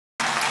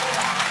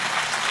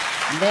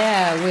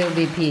there will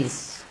be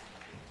peace,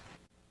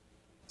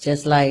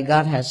 just like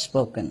God has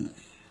spoken.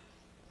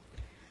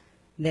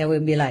 There will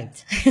be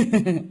light.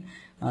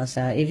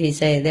 Also, if He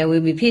say there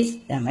will be peace,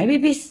 there may be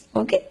peace.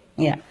 Okay,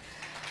 yeah.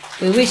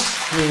 We wish.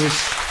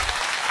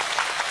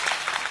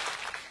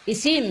 It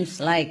seems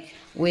like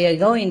we are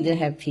going to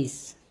have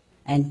peace,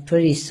 and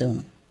pretty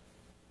soon.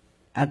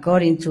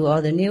 According to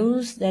all the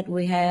news that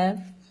we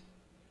have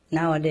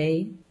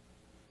nowadays,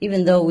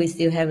 even though we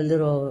still have a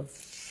little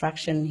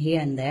fraction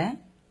here and there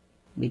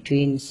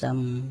between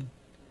some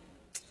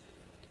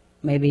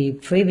maybe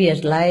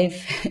previous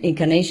life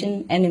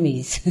incarnation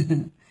enemies.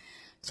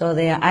 So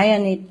they are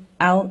ironing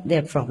out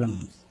their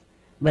problems.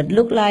 But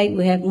look like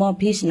we have more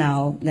peace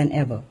now than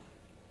ever.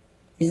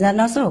 Is that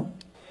not so?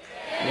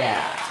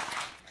 Yeah.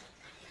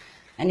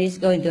 And it's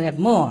going to have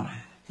more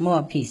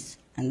peace.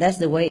 And that's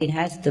the way it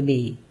has to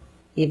be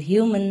if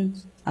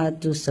humans are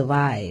to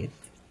survive.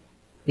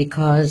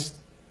 Because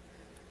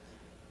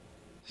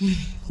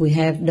we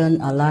have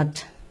done a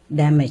lot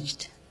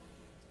damage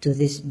to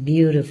this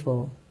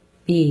beautiful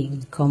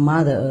being called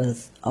Mother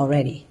Earth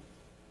already.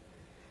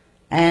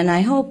 And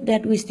I hope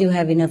that we still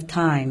have enough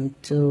time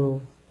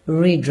to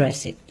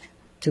redress it,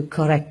 to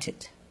correct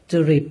it,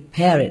 to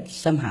repair it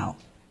somehow.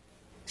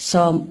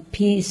 So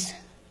peace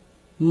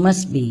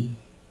must be,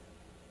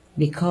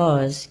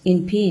 because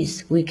in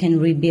peace we can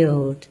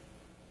rebuild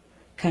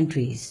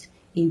countries.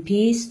 In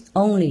peace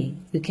only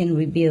we can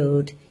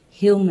rebuild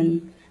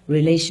human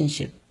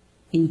relationship.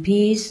 In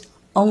peace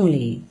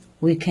only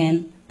we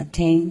can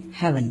attain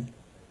heaven.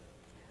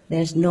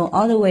 There's no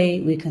other way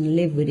we can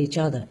live with each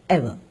other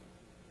ever,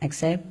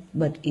 except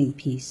but in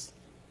peace.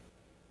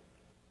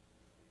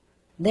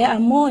 There are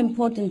more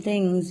important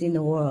things in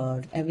the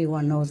world,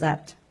 everyone knows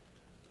that,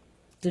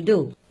 to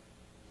do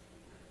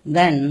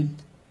than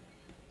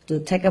to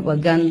take up a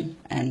gun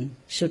and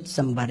shoot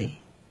somebody.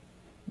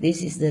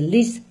 This is the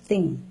least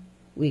thing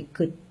we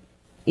could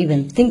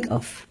even think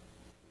of.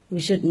 We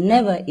should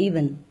never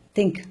even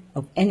think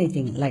of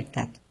anything like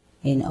that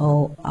in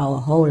all our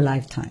whole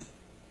lifetime.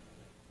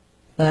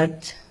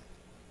 But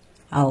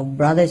our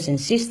brothers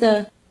and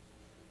sisters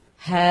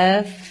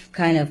have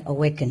kind of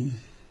awakened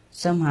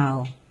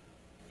somehow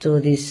to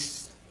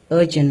this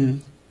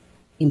urgent,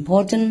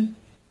 important,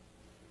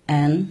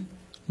 and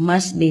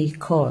must be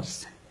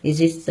cause.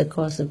 Is it the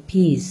cause of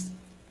peace?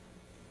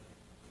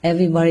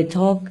 Everybody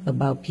talk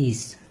about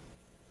peace,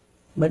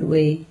 but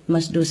we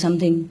must do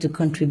something to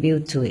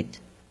contribute to it.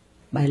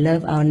 By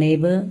love our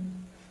neighbor,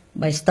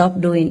 by stop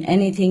doing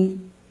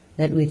anything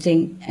that we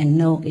think and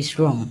know is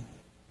wrong.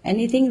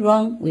 Anything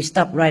wrong, we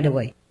stop right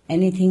away.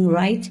 Anything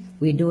right,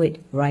 we do it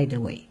right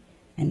away.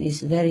 And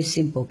it's very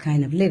simple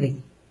kind of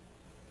living.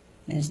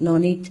 There's no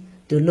need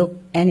to look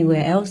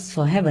anywhere else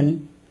for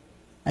heaven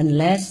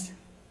unless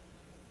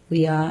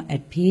we are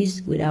at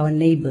peace with our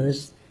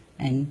neighbors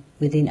and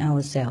within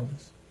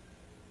ourselves.